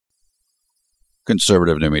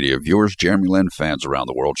Conservative New Media viewers, JLin fans around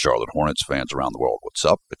the world, Charlotte Hornets fans around the world, what's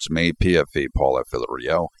up? It's me, PFE Paul F.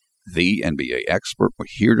 Villarreal, the NBA expert. We're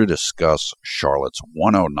here to discuss Charlotte's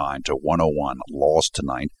 109-101 loss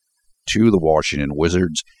tonight to the Washington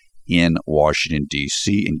Wizards in Washington,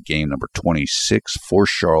 D.C. in game number 26 for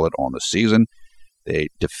Charlotte on the season. The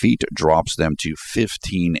defeat drops them to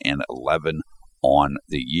 15-11 on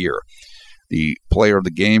the year. The player of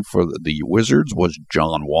the game for the Wizards was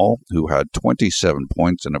John Wall, who had 27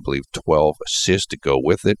 points and I believe 12 assists to go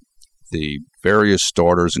with it. The various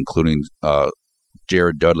starters, including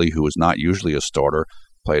Jared Dudley, who is not usually a starter,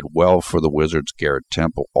 played well for the Wizards. Garrett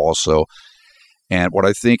Temple also. And what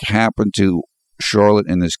I think happened to Charlotte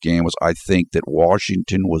in this game was I think that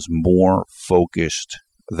Washington was more focused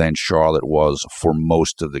than Charlotte was for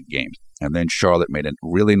most of the game. And then Charlotte made a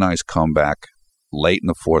really nice comeback late in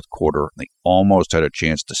the fourth quarter. They almost had a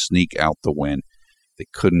chance to sneak out the win. They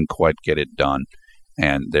couldn't quite get it done,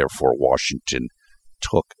 and therefore Washington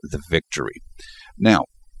took the victory. Now,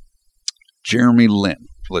 JLin,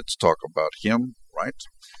 let's talk about him, right?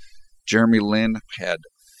 JLin had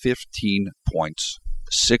 15 points,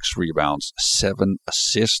 6 rebounds, 7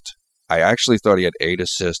 assists. I actually thought he had 8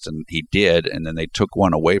 assists, and he did, and then they took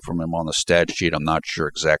one away from him on the stat sheet. I'm not sure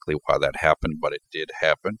exactly why that happened, but it did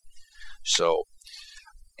happen. So,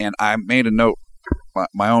 and I made a note,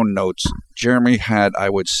 my own notes. Jeremy had, I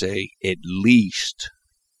would say, at least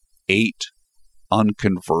 8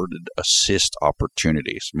 unconverted assist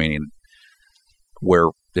opportunities, meaning where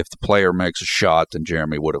if the player makes a shot, then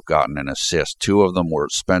Jeremy would have gotten an assist. 2 of them were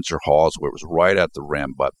Spencer Hawes, where it was right at the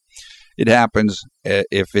rim, but it happens.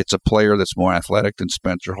 If it's a player that's more athletic than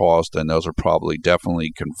Spencer Hawes, then those are probably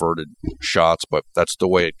definitely converted shots, but that's the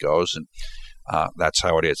way it goes, and that's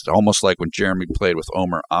how it is. It's almost like when Jeremy played with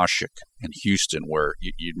Omer Asik in Houston, where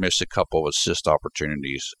you'd miss a couple of assist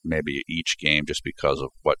opportunities maybe each game just because of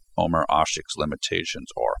what Omer Asik's limitations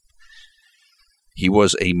are. He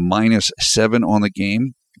was a -7 on the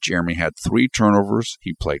game. Jeremy had 3 turnovers.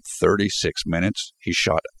 He played 36 minutes. He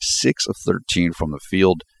shot 6 of 13 from the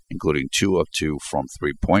field, including 2 of 2 from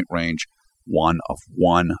three-point range, 1 of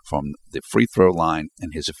 1 from the free throw line,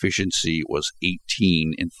 and his efficiency was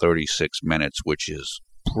 18 in 36 minutes, which is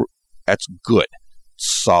that's good,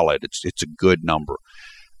 solid. It's a good number.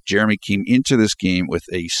 Jeremy came into this game with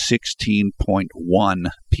a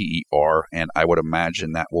 16.1 PER, and I would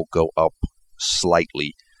imagine that will go up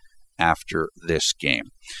slightly after this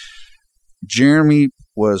game. Jeremy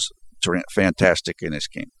was fantastic in this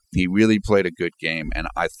game. He really played a good game, and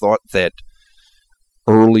I thought that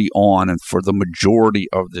early on, and for the majority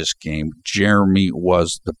of this game, Jeremy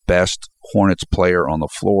was the best Hornets player on the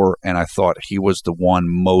floor, and I thought he was the one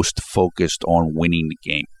most focused on winning the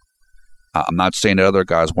game. I'm not saying that other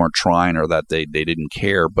guys weren't trying or that they didn't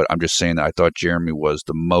care, but I'm just saying that I thought Jeremy was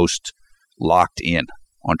the most locked in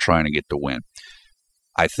on trying to get the win.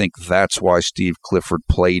 I think that's why Steve Clifford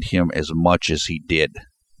played him as much as he did.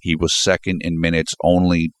 He was second in minutes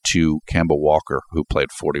only to Kemba Walker, who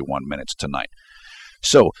played 41 minutes tonight.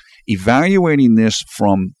 So, evaluating this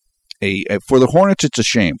from for the Hornets, it's a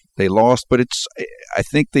shame. They lost, but I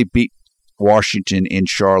think they beat Washington in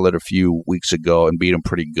Charlotte a few weeks ago and beat them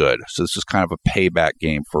pretty good. So this is kind of a payback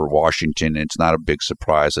game for Washington. It's not a big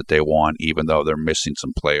surprise that they won, even though they're missing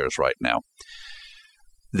some players right now.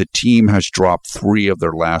 The team has dropped 3 of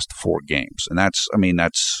their last 4 games. And that's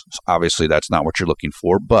obviously that's not what you're looking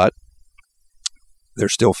for, but they're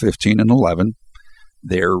still 15-11.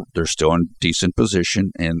 They're still in decent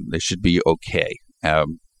position, and they should be okay.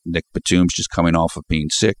 Nick Batum's just coming off of being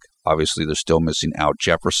sick. Obviously, they're still missing Al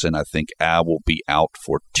Jefferson. I think Al will be out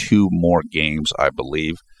for 2 more games, I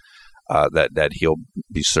believe, that he'll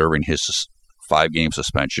be serving his 5-game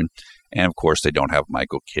suspension. And, of course, they don't have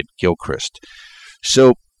Michael Kidd-Gilchrist.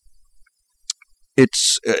 So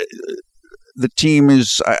it's the team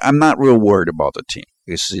is – I'm not real worried about the team.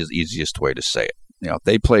 This is the easiest way to say it. You know,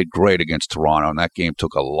 they played great against Toronto, and that game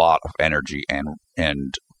took a lot of energy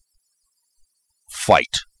and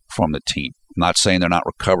fight from the team. I'm not saying they're not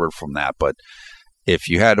recovered from that, but if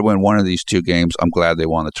you had to win one of these 2 games, I'm glad they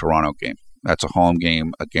won the Toronto game. That's a home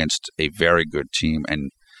game against a very good team,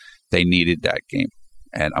 and they needed that game,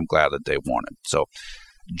 and I'm glad that they won it. So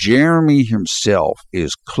Jeremy himself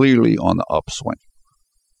is clearly on the upswing,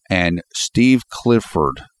 and Steve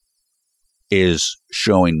Clifford is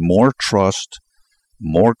showing more trust,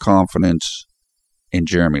 more confidence in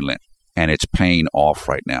JLin, and it's paying off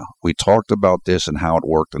right now. We talked about this and how it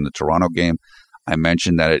worked in the Toronto game. I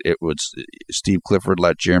mentioned that it was Steve Clifford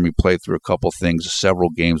let Jeremy play through a couple things several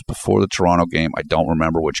games before the Toronto game. I don't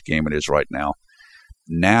remember which game it is right now.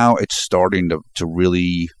 Now it's starting to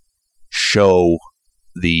really show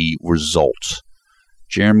the results.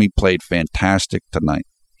 Jeremy played fantastic tonight.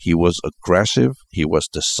 He was aggressive. He was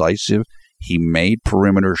decisive. He made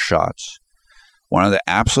perimeter shots. One of the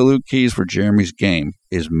absolute keys for Jeremy's game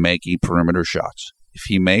is making perimeter shots. If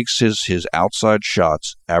he makes his outside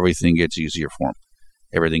shots, everything gets easier for him.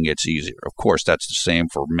 Everything gets easier. Of course, that's the same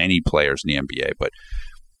for many players in the NBA, but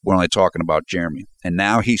we're only talking about Jeremy. And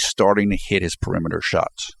now he's starting to hit his perimeter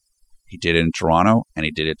shots. He did it in Toronto, and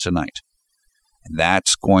he did it tonight. And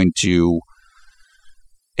that's going to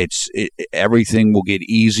everything will get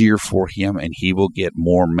easier for him, and he will get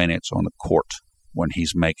more minutes on the court when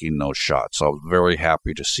he's making those shots. So I'm very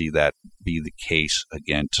happy to see that be the case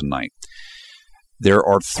again tonight. There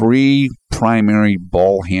are three primary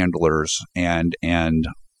ball handlers and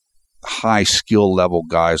high skill level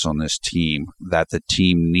guys on this team that the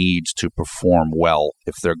team needs to perform well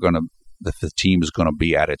if the team is going to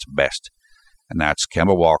be at its best. And that's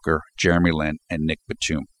Kemba Walker, JLin, and Nick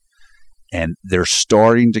Batum. And they're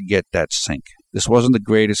starting to get that sync. This wasn't the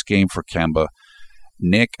greatest game for Kemba.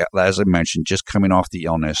 Nick, as I mentioned, just coming off the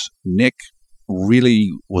illness. Nick really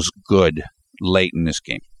was good late in this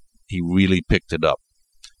game. He really picked it up.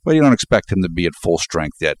 But you don't expect him to be at full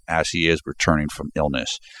strength yet, as he is returning from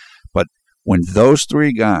illness. But when those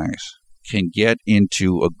three guys can get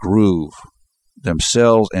into a groove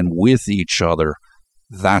themselves and with each other,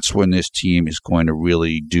 that's when this team is going to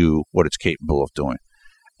really do what it's capable of doing.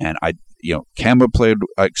 And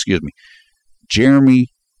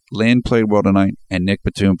JLin played well tonight, and Nick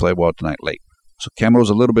Batum played well tonight late. So Kemba was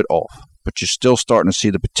a little bit off, but you're still starting to see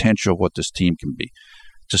the potential of what this team can be.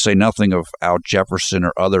 To say nothing of Al Jefferson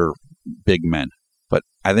or other big men. But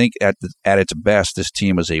I think at its best, this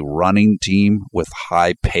team is a running team with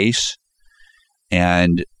high pace,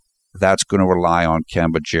 and that's going to rely on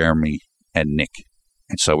Kemba, Jeremy, and Nick.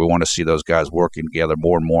 And so we want to see those guys working together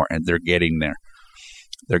more and more, and they're getting there.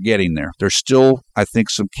 They're getting there. There's still, I think,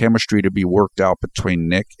 some chemistry to be worked out between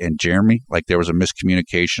Nick and Jeremy. Like there was a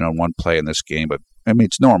miscommunication on one play in this game, but I mean,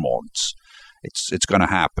 it's normal. It's going to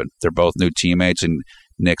happen. They're both new teammates, and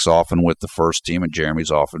Nick's often with the first team, and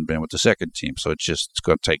Jeremy's often been with the second team. So it's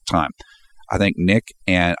going to take time. I think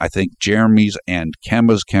Jeremy's and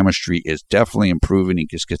Kemba's chemistry is definitely improving.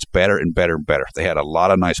 It just gets better and better and better. They had a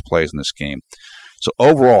lot of nice plays in this game. So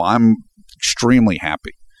overall, I'm extremely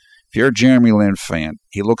happy. If you're a JLin fan,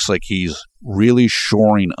 he looks like he's really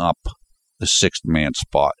shoring up the sixth man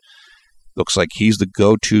spot. Looks like he's the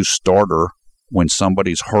go-to starter when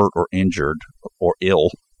somebody's hurt or injured or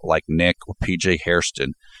ill, like Nick or PJ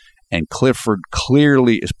Hairston. And Clifford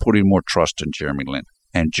clearly is putting more trust in JLin.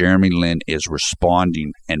 And JLin is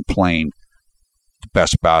responding and playing the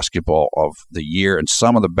best basketball of the year and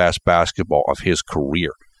some of the best basketball of his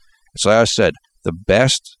career. So as I said, the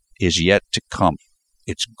best is yet to come.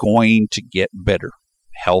 It's going to get better,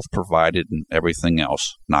 health provided and everything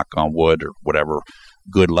else, knock on wood or whatever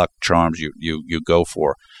good luck charms you go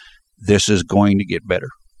for. This is going to get better.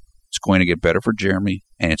 It's going to get better for Jeremy,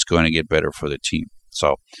 and it's going to get better for the team.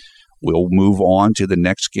 So we'll move on to the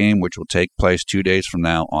next game, which will take place 2 days from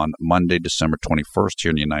now on Monday, December 21st here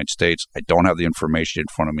in the United States. I don't have the information in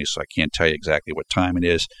front of me, so I can't tell you exactly what time it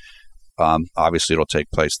is. Obviously, it'll take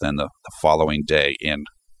place then the following day in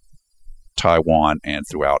Taiwan and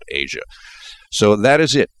throughout Asia. So that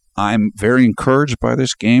is it. I'm very encouraged by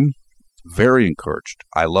this game. Very encouraged.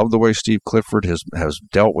 I love the way Steve Clifford has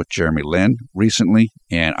dealt with JLin recently,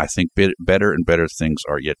 and I think better and better things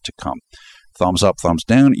are yet to come. Thumbs up, thumbs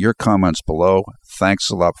down, your comments below. Thanks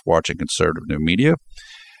a lot for watching Conservative New Media.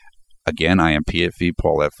 Again, I am PFV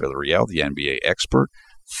Paul F. Villarreal, the NBA expert.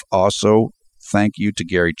 Also, thank you to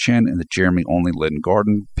Gary Chen and the Jeremy Only Lynn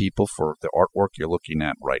Garden people for the artwork you're looking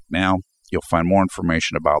at right now. You'll find more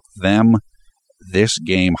information about them, this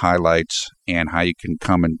game highlights, and how you can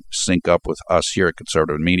come and sync up with us here at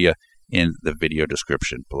Conservative Media in the video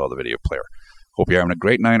description below the video player. Hope you're having a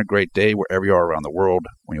great night, a great day, wherever you are around the world.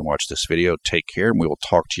 When you watch this video, take care, and we will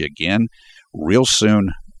talk to you again real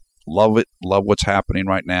soon. Love it. Love what's happening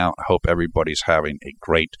right now. I hope everybody's having a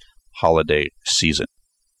great holiday season.